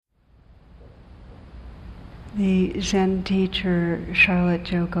The Zen teacher Charlotte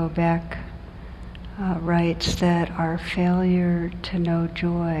Joko Beck writes that our failure to know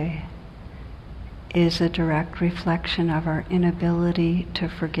joy is a direct reflection of our inability to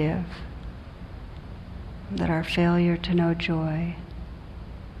forgive. That our failure to know joy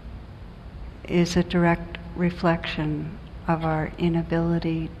is a direct reflection of our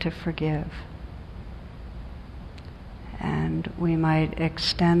inability to forgive. And we might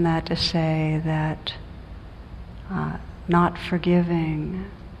extend that to say that not forgiving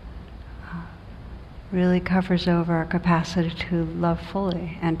really covers over our capacity to love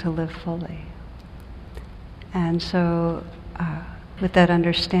fully and to live fully. And so, with that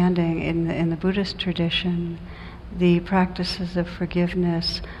understanding, in the Buddhist tradition, the practices of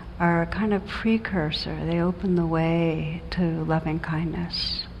forgiveness are a kind of precursor. They open the way to loving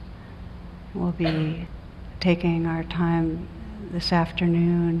kindness. We'll be taking our time this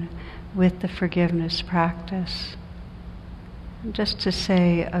afternoon with the forgiveness practice. Just to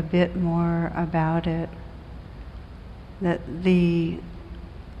say a bit more about it, that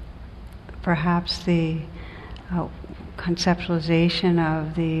perhaps the conceptualization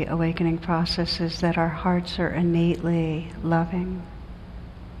of the awakening process is that our hearts are innately loving,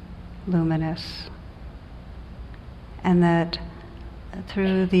 luminous, and that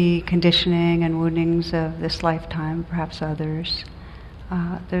through the conditioning and woundings of this lifetime, perhaps others,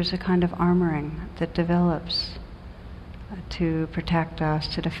 there's a kind of armoring that develops to protect us,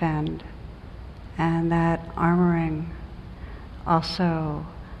 to defend. And that armoring also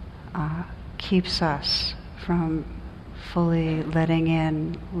keeps us from fully letting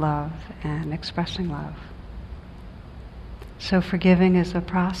in love and expressing love. So forgiving is a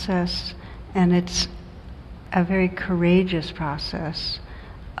process, and it's a very courageous process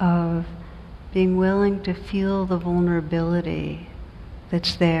of being willing to feel the vulnerability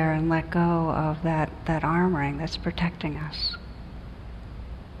that's there and let go of that armoring that's protecting us.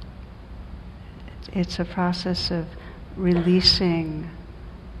 It's a process of releasing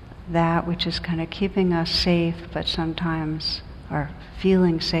that which is kind of keeping us safe, but sometimes, or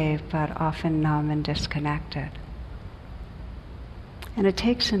feeling safe, but often numb and disconnected. And it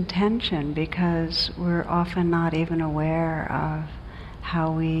takes intention because we're often not even aware of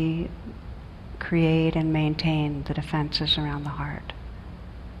how we create and maintain the defenses around the heart.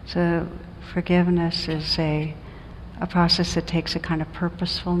 So forgiveness is a process that takes a kind of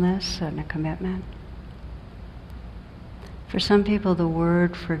purposefulness and a commitment. For some people, the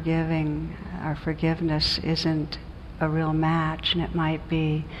word forgiving or forgiveness isn't a real match, and it might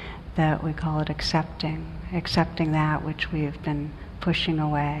be that we call it accepting that which we have been pushing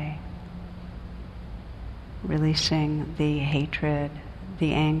away, releasing the hatred,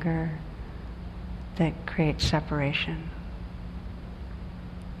 the anger that creates separation.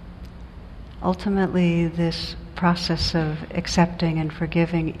 Ultimately, this process of accepting and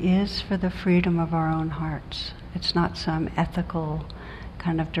forgiving is for the freedom of our own hearts. It's not some ethical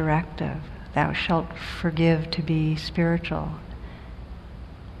kind of directive. Thou shalt forgive to be spiritual.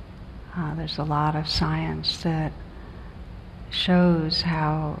 There's a lot of science that shows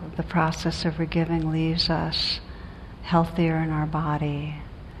how the process of forgiving leaves us healthier in our body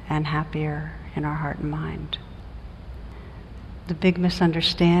and happier in our heart and mind. The big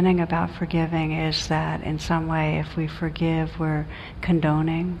misunderstanding about forgiving is that in some way if we forgive, we're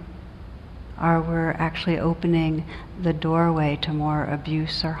condoning, or we're actually opening the doorway to more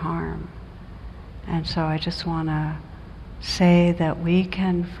abuse or harm. And so I just want to say that we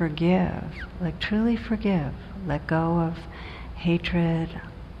can forgive, like truly forgive, let go of hatred,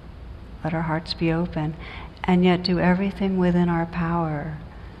 let our hearts be open, and yet do everything within our power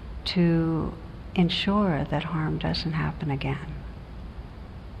to ensure that harm doesn't happen again.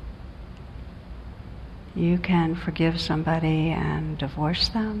 You can forgive somebody and divorce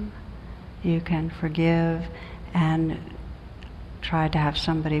them. You can forgive and try to have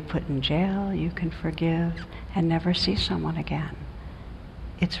somebody put in jail. You can forgive and never see someone again.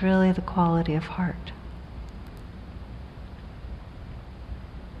 It's really the quality of heart.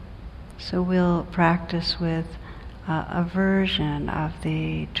 So we'll practice with a version of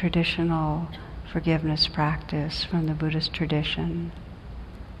the traditional forgiveness practice from the Buddhist tradition.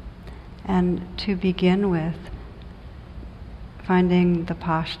 And to begin with, finding the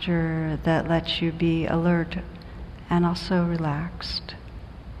posture that lets you be alert and also relaxed.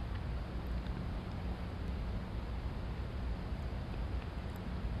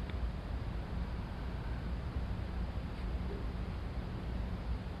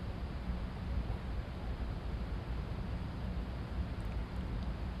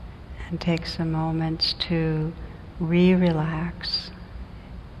 And take some moments to re-relax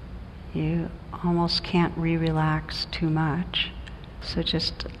you almost can't re-relax too much. So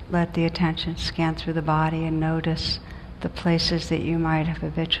just let the attention scan through the body and notice the places that you might have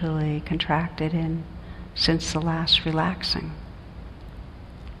habitually contracted in since the last relaxing.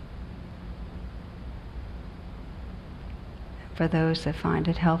 For those that find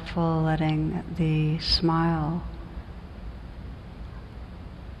it helpful, letting the smile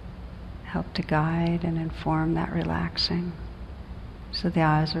help to guide and inform that relaxing. So the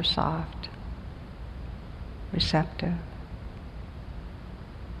eyes are soft, receptive,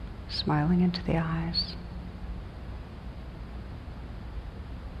 smiling into the eyes.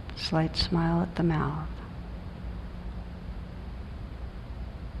 Slight smile at the mouth.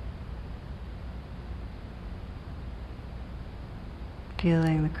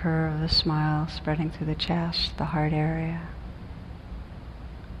 Feeling the curve of the smile spreading through the chest, the heart area.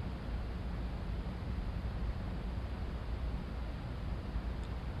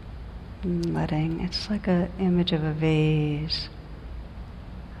 And letting, it's like an image of a vase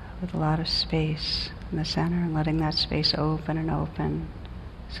with a lot of space in the center, and letting that space open and open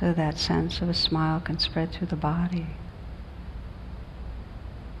so that sense of a smile can spread through the body.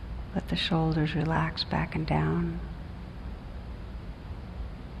 Let the shoulders relax back and down.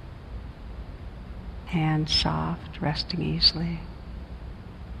 Hands soft, resting easily.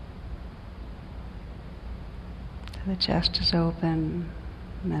 So the chest is open,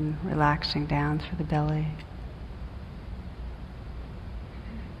 and then relaxing down through the belly.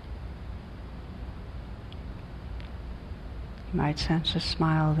 You might sense a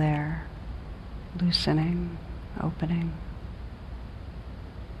smile there, loosening, opening.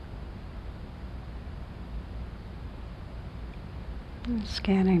 And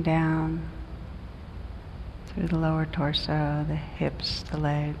scanning down through the lower torso, the hips, the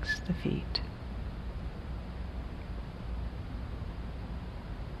legs, the feet.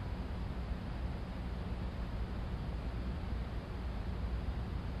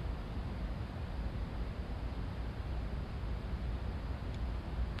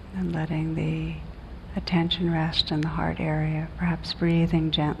 And letting the attention rest in the heart area, perhaps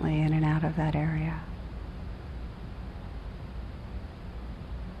breathing gently in and out of that area.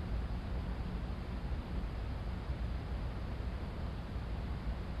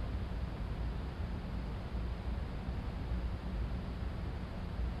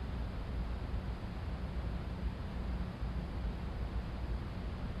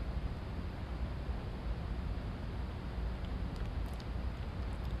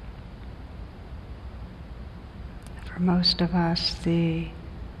 For most of us, the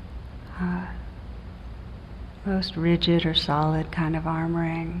most rigid or solid kind of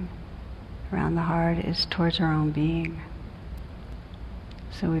armoring around the heart is towards our own being.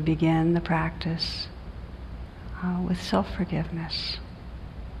 So we begin the practice with self-forgiveness.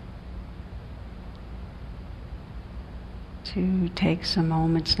 To take some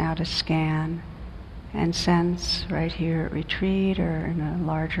moments now to scan and sense right here at retreat or in a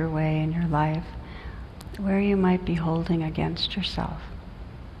larger way in your life where you might be holding against yourself,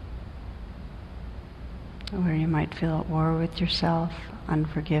 where you might feel at war with yourself,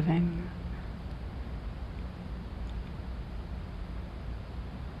 unforgiving.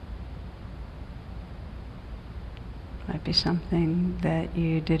 Might be something that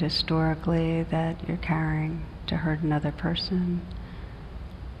you did historically that you're carrying to hurt another person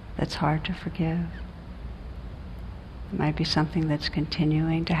that's hard to forgive. It might be something that's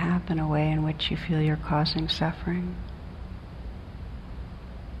continuing to happen, a way in which you feel you're causing suffering.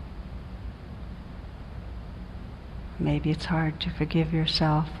 Maybe it's hard to forgive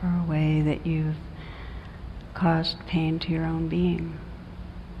yourself for a way that you've caused pain to your own being.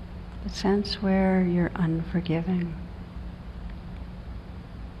 But sense where you're unforgiving.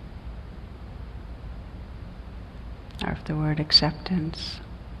 Or if the word acceptance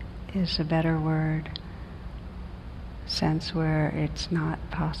is a better word, sense where it's not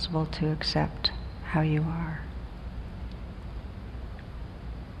possible to accept how you are,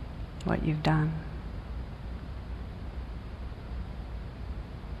 what you've done.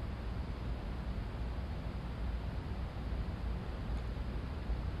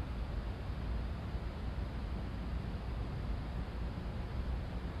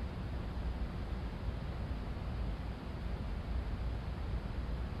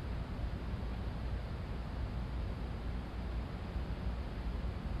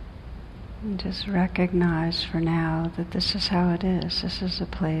 And just recognize for now that this is how it is. This is a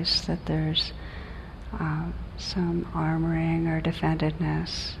place that there's some armoring or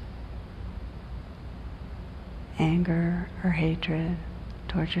defendedness, anger or hatred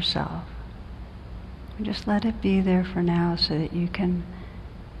towards yourself. And just let it be there for now so that you can,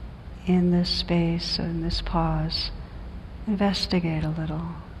 in this space, in this pause, investigate a little.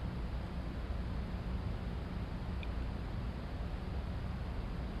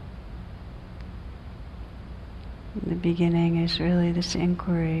 The beginning is really this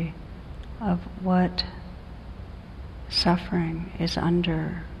inquiry of what suffering is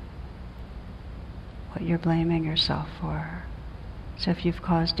under what you're blaming yourself for. So if you've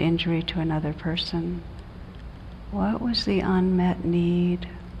caused injury to another person, what was the unmet need,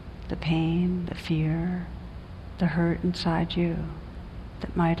 the pain, the fear, the hurt inside you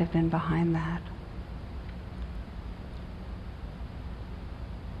that might have been behind that?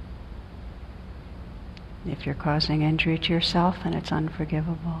 If you're causing injury to yourself and it's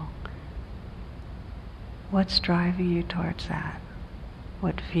unforgivable, what's driving you towards that?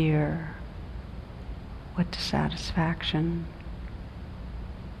 What fear? What dissatisfaction?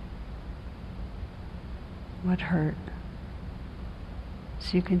 What hurt?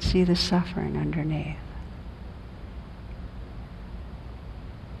 So you can see the suffering underneath.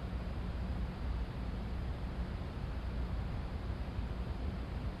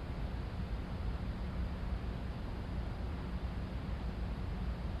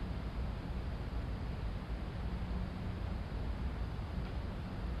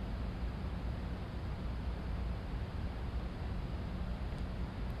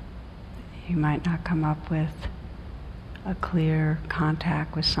 You might not come up with a clear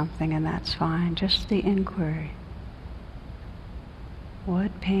contact with something, and that's fine. Just the inquiry.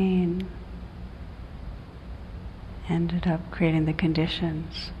 What pain ended up creating the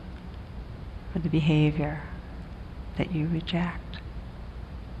conditions for the behavior that you reject?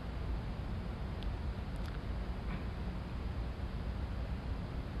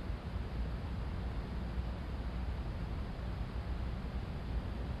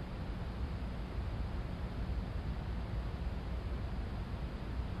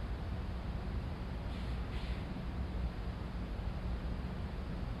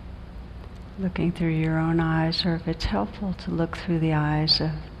 Looking through your own eyes, or if it's helpful to look through the eyes of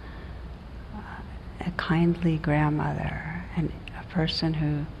a kindly grandmother, and a person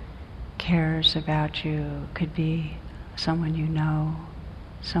who cares about you. Could be someone you know,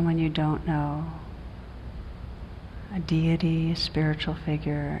 someone you don't know, a deity, a spiritual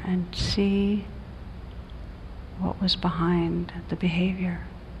figure, and see what was behind the behavior.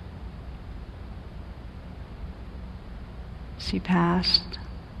 See past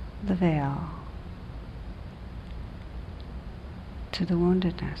the veil to the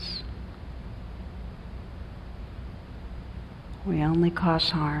woundedness. We only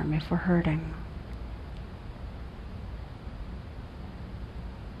cause harm if we're hurting.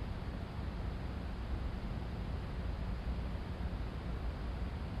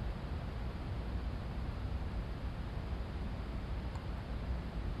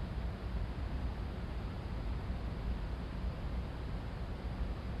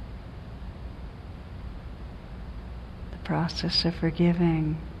 The process of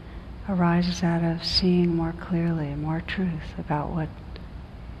forgiving arises out of seeing more clearly, more truth about what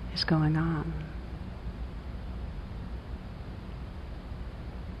is going on.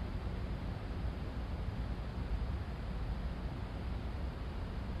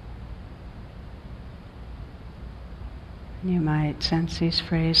 You might sense these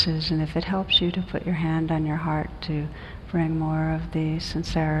phrases, and if it helps you to put your hand on your heart to bring more of the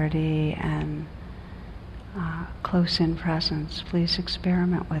sincerity and close-in presence, please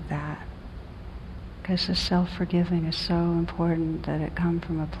experiment with that. Because the self-forgiving is so important that it come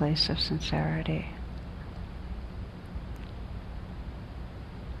from a place of sincerity.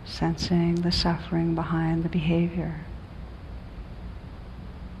 Sensing the suffering behind the behavior.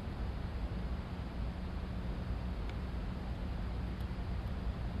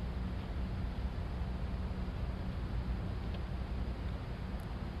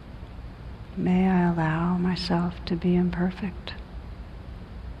 May I allow myself to be imperfect.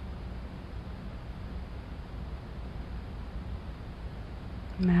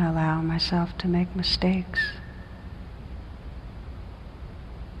 May I allow myself to make mistakes.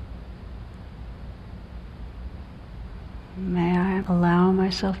 May I allow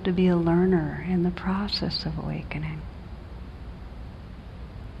myself to be a learner in the process of awakening.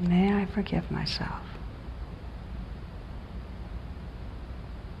 May I forgive myself.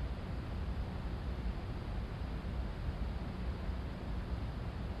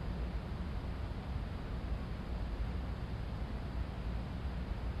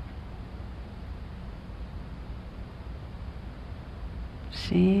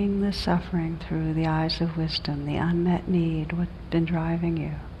 Seeing the suffering through the eyes of wisdom, the unmet need, what's been driving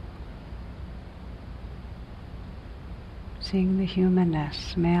you. seeing the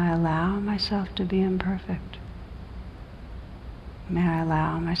humanness. May I allow myself to be imperfect. May I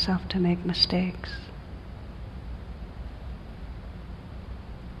allow myself to make mistakes.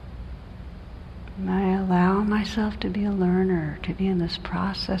 May I allow myself to be a learner, to be in this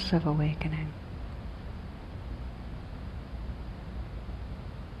process of awakening.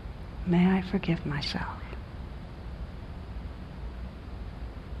 May I forgive myself.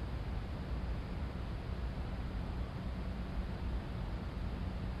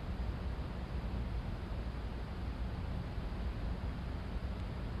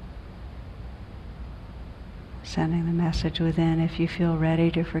 Sending the message within, if you feel ready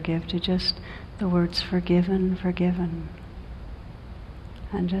to forgive, to just the words forgiven, forgiven.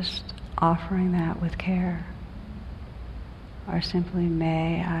 And just offering that with care. Or simply,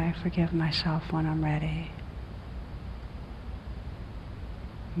 may I forgive myself when I'm ready.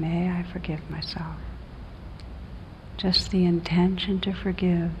 May I forgive myself. Just the intention to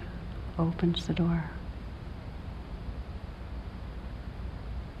forgive opens the door.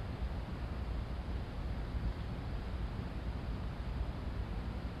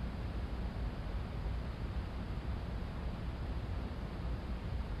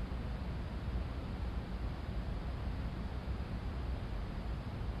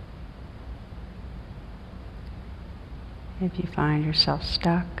 If you find yourself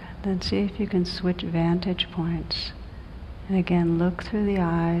stuck, then see if you can switch vantage points. And again, look through the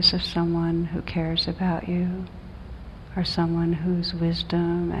eyes of someone who cares about you, or someone whose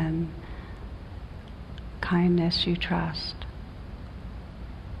wisdom and kindness you trust.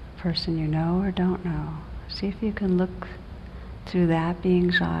 A person you know or don't know. See if you can look through that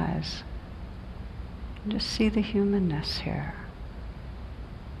being's eyes. And just see the humanness here.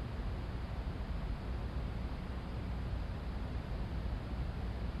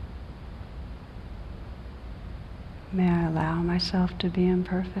 May I allow myself to be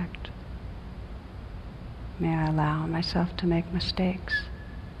imperfect. May I allow myself to make mistakes.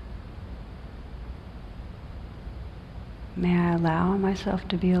 May I allow myself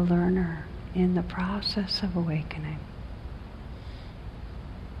to be a learner in the process of awakening.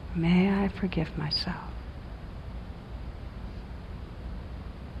 May I forgive myself.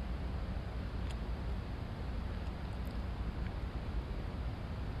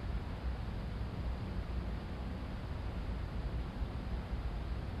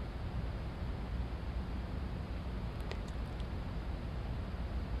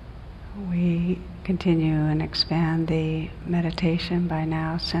 We continue and expand the meditation by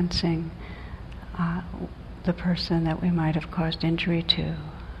now sensing the person that we might have caused injury to.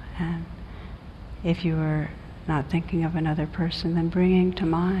 And if you were not thinking of another person, then bringing to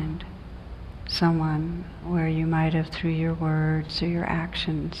mind someone where you might have, through your words or your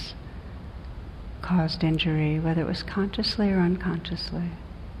actions, caused injury, whether it was consciously or unconsciously.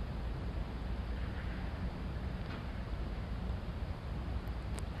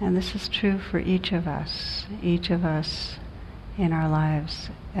 And this is true for each of us in our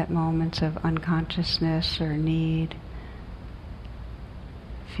lives at moments of unconsciousness or need,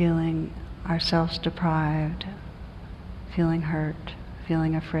 feeling ourselves deprived, feeling hurt,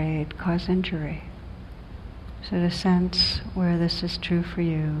 feeling afraid, cause injury. So to sense where this is true for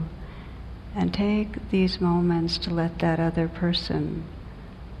you, and take these moments to let that other person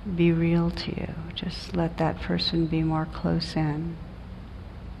be real to you. Just let that person be more close in.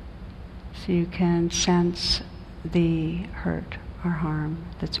 So you can sense the hurt or harm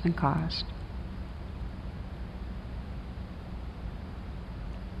that's been caused.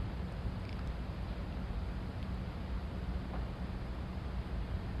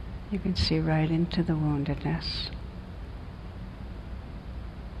 You can see right into the woundedness.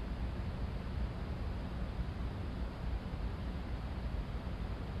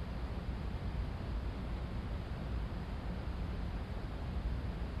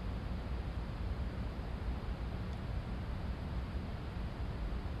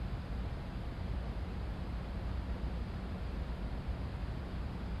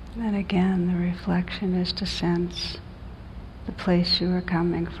 And again, the reflection is to sense the place you are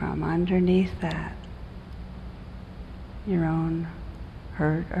coming from. Underneath that, your own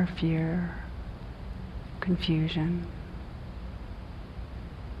hurt or fear, confusion,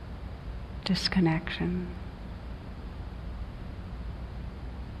 disconnection.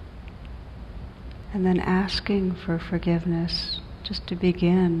 And then asking for forgiveness, just to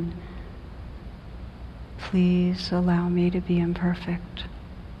begin. Please allow me to be imperfect.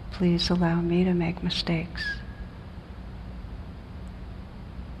 Please allow me to make mistakes.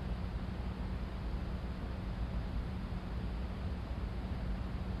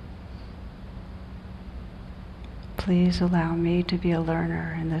 Please allow me to be a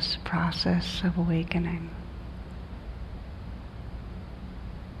learner in this process of awakening.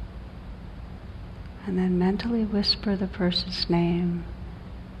 And then mentally whisper the person's name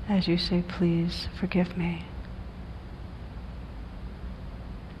as you say, please forgive me.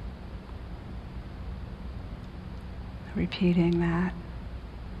 Repeating that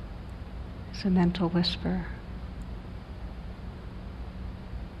as a mental whisper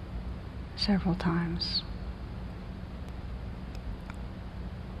several times.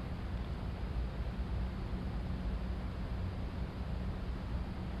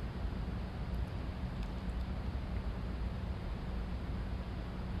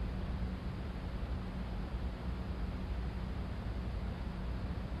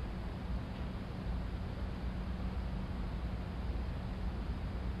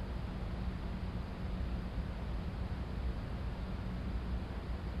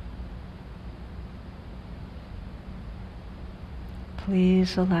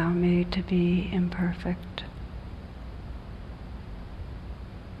 Please allow me to be imperfect.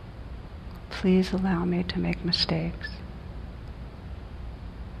 Please allow me to make mistakes.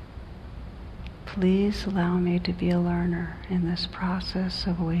 Please allow me to be a learner in this process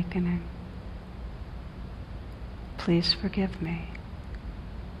of awakening. Please forgive me.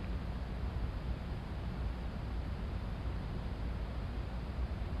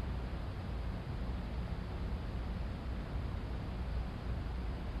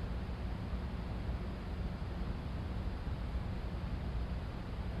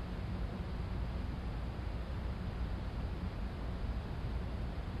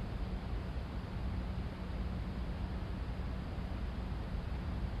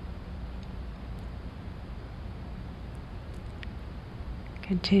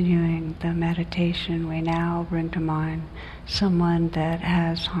 Continuing the meditation, we now bring to mind someone that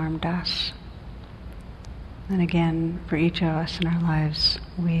has harmed us. And again, for each of us in our lives,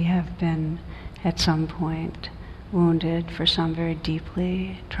 we have been at some point wounded, for some very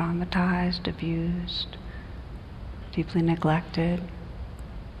deeply traumatized, abused, deeply neglected,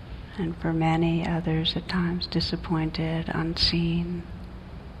 and for many others at times disappointed, unseen,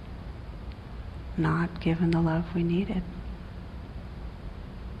 not given the love we needed.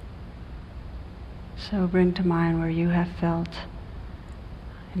 So bring to mind where you have felt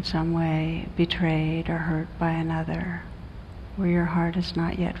in some way betrayed or hurt by another, where your heart is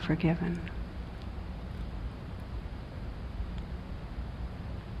not yet forgiven.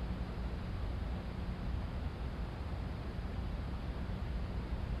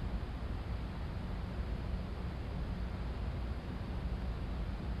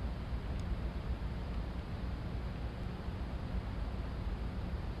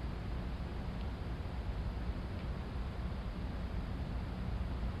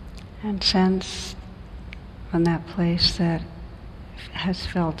 And sense from that place that has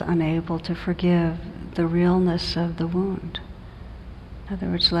felt unable to forgive the realness of the wound. In other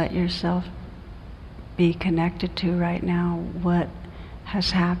words, let yourself be connected to right now what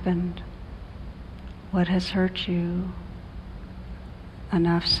has happened, what has hurt you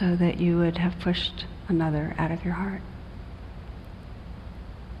enough so that you would have pushed another out of your heart.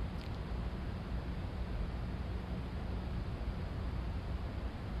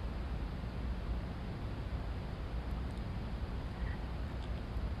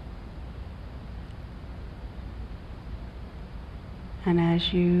 And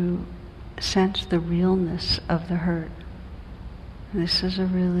as you sense the realness of the hurt, this is a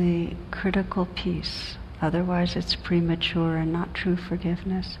really critical piece, otherwise it's premature and not true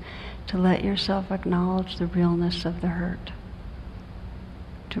forgiveness, to let yourself acknowledge the realness of the hurt,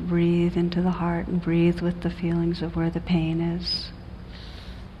 to breathe into the heart and breathe with the feelings of where the pain is.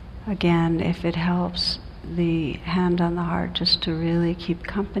 Again, if it helps, the hand on the heart just to really keep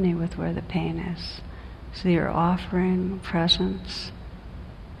company with where the pain is. So you're offering presence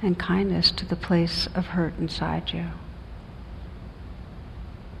and kindness to the place of hurt inside you.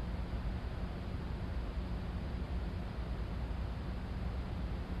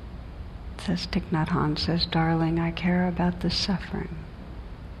 As Thich Nhat Hanh says, darling, I care about this suffering.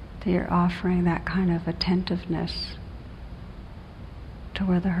 That you're offering that kind of attentiveness to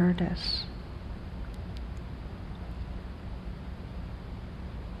where the hurt is.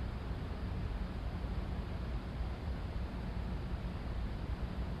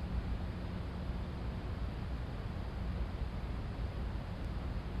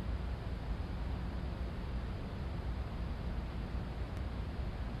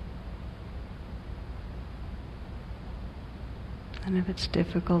 And if it's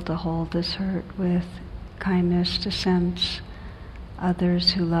difficult to hold this hurt with kindness, to sense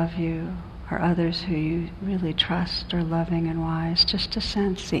others who love you or others who you really trust are loving and wise, just to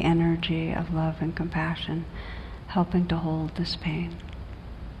sense the energy of love and compassion helping to hold this pain.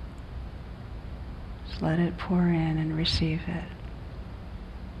 Just let it pour in and receive it.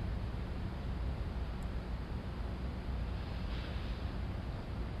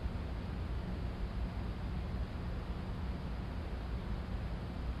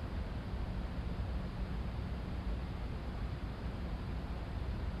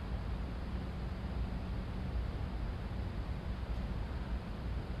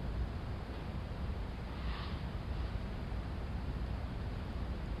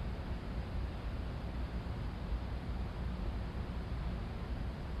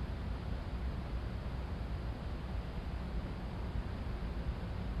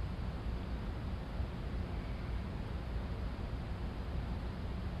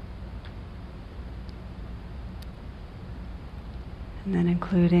 And then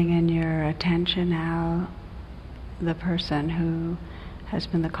including in your attention now the person who has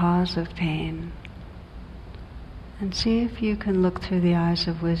been the cause of pain. And see if you can look through the eyes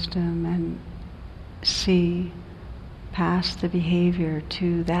of wisdom and see past the behavior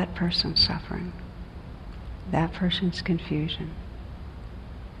to that person's suffering, that person's confusion,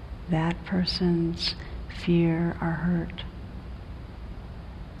 that person's fear or hurt,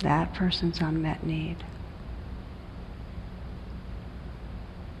 that person's unmet need.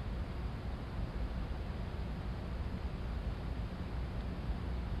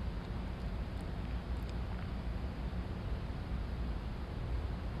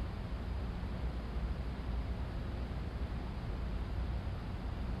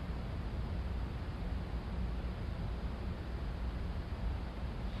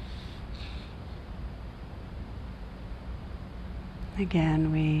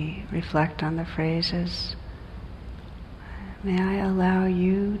 Again, we reflect on the phrases. May I allow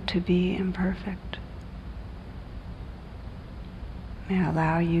you to be imperfect. May I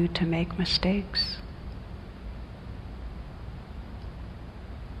allow you to make mistakes.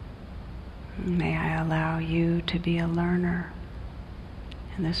 May I allow you to be a learner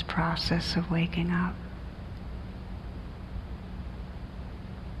in this process of waking up.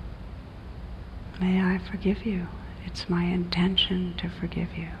 May I forgive you. It's my intention to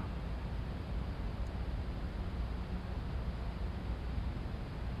forgive you.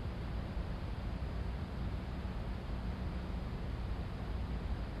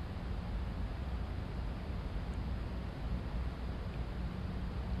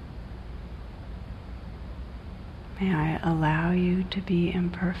 May I allow you to be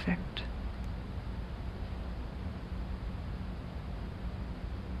imperfect.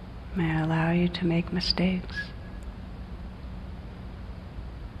 May I allow you to make mistakes.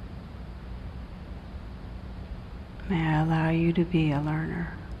 May I allow you to be a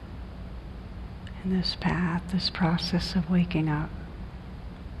learner in this path, this process of waking up.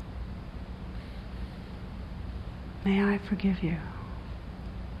 May I forgive you.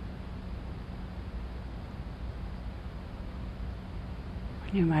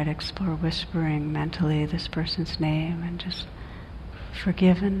 You might explore whispering mentally this person's name and just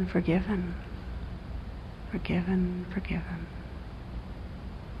forgiven, forgiven, forgiven, forgiven.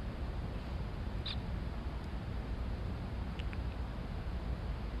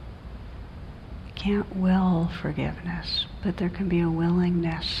 You can't will forgiveness, but there can be a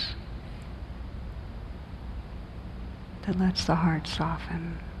willingness that lets the heart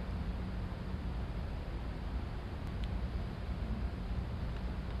soften.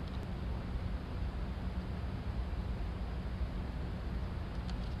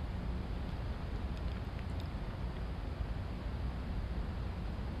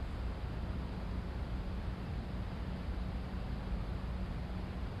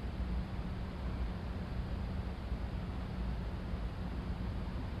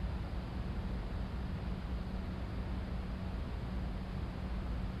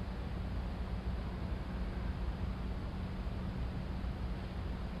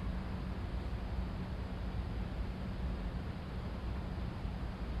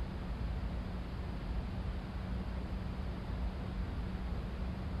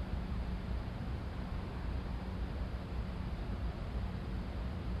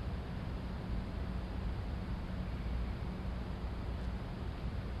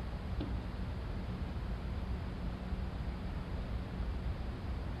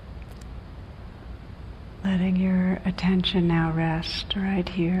 Letting your attention now rest right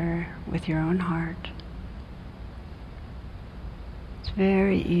here with your own heart. It's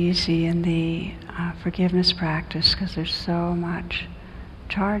very easy in the forgiveness practice, because there's so much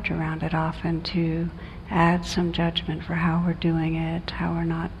charge around it often, to add some judgment for how we're doing it, how we're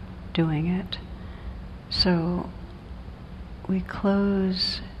not doing it. So we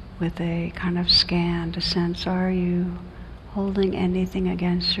close with a kind of scan to sense, are you holding anything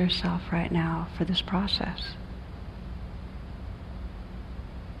against yourself right now for this process?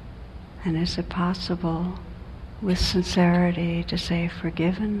 And is it possible with sincerity to say,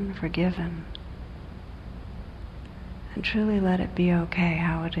 forgiven, forgiven, and truly let it be okay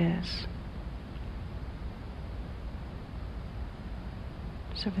how it is?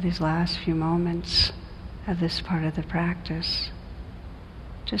 So for these last few moments of this part of the practice,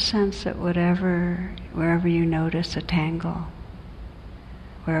 just sense that wherever you notice a tangle,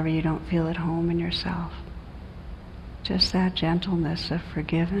 wherever you don't feel at home in yourself, just that gentleness of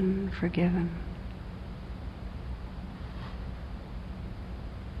forgiven, forgiven.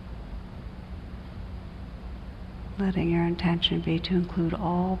 Letting your intention be to include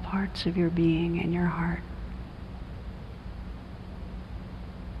all parts of your being in your heart.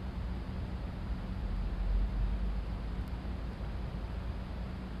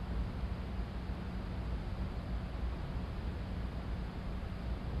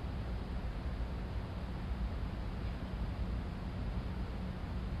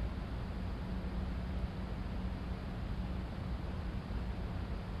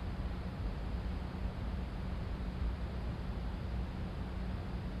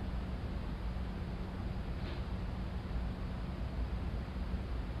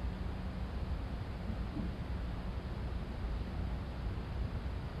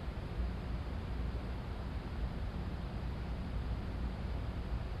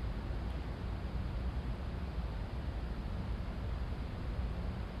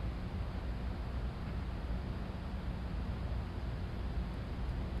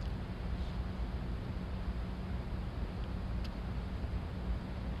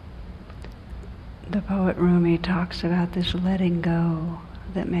 The poet Rumi talks about this letting go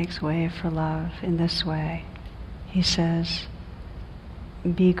that makes way for love in this way. He says,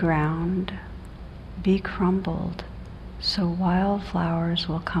 be ground, be crumbled, so wildflowers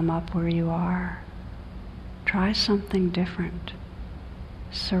will come up where you are. Try something different.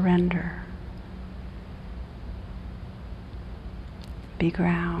 Surrender. Be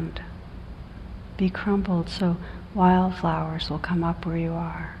ground, be crumbled, so wildflowers will come up where you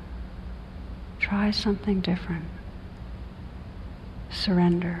are. Try something different.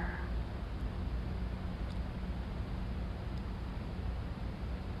 Surrender.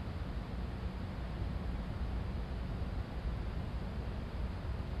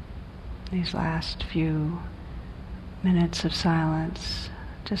 These last few minutes of silence,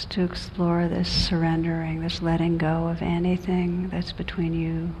 just to explore this surrendering, this letting go of anything that's between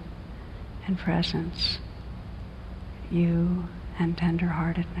you and presence, you and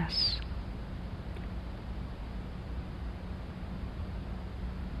tenderheartedness.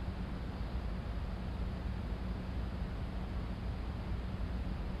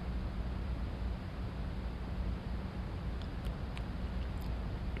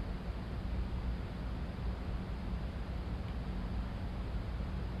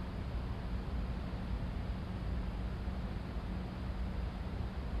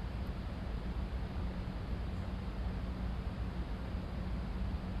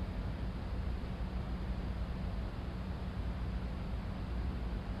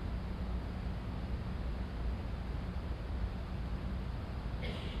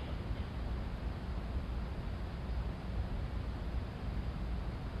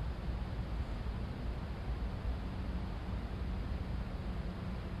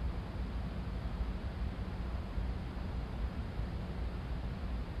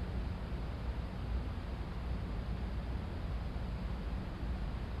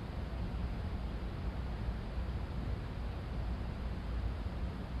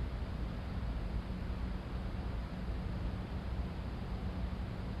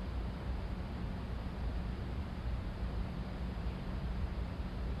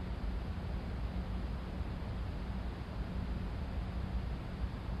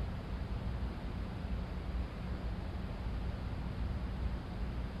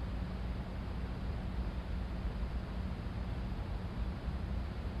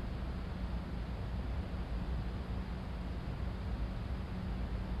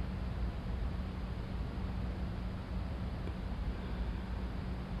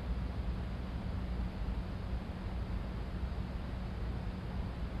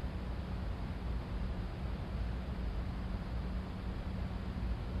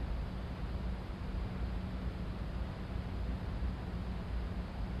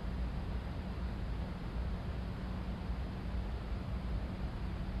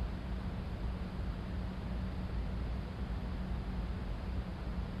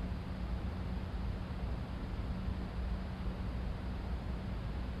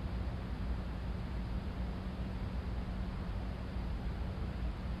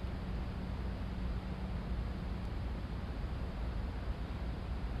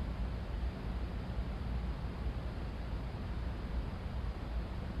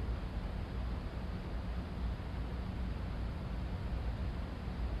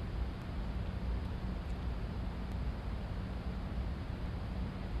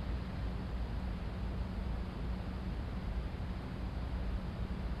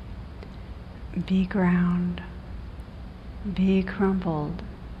 Be ground, be crumpled,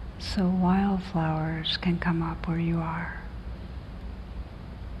 so wildflowers can come up where you are.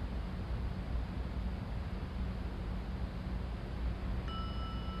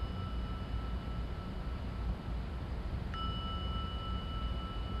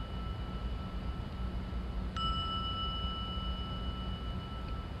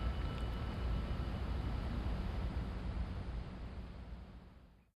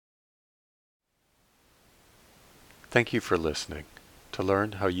 Thank you for listening. To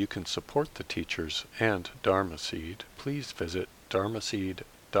learn how you can support the teachers and Dharma Seed, please visit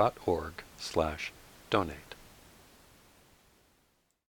dharmaseed.org/donate.